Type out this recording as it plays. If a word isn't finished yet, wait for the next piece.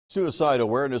Suicide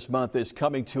Awareness Month is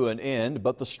coming to an end,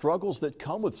 but the struggles that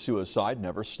come with suicide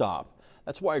never stop.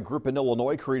 That's why a group in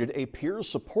Illinois created a peer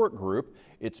support group.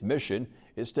 Its mission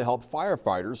is to help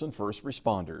firefighters and first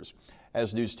responders.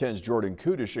 As News 10's Jordan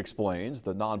Kudish explains,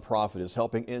 the nonprofit is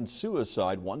helping end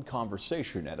suicide one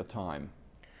conversation at a time.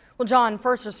 Well, John,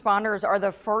 first responders are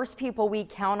the first people we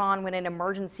count on when an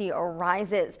emergency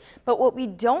arises. But what we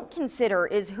don't consider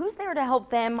is who's there to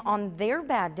help them on their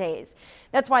bad days.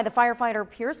 That's why the firefighter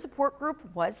peer support group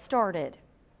was started.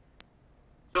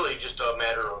 Really just a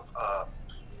matter of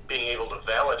being able to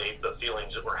validate the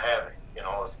feelings that we're having. You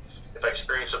know, if I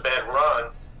experience a bad run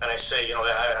and I say, you know,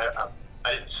 I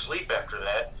didn't sleep after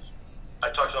that, I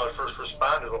talk to another first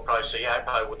responder, they'll probably say, yeah, I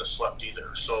probably wouldn't have slept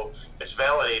either. So it's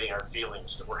validating our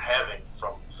feelings that we're having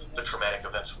from the traumatic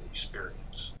events we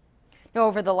experience. Now,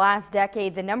 over the last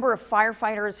decade, the number of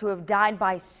firefighters who have died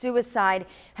by suicide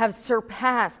have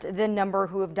surpassed the number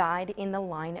who have died in the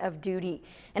line of duty.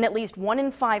 And at least 1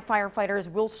 in 5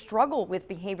 firefighters will struggle with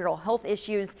behavioral health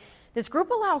issues. This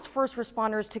group allows first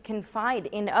responders to confide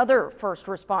in other first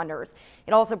responders.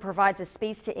 It also provides a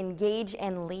space to engage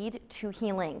and lead to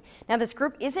healing. Now, this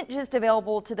group isn't just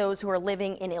available to those who are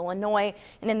living in Illinois.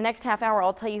 And in the next half hour,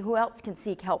 I'll tell you who else can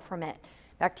seek help from it.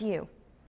 Back to you.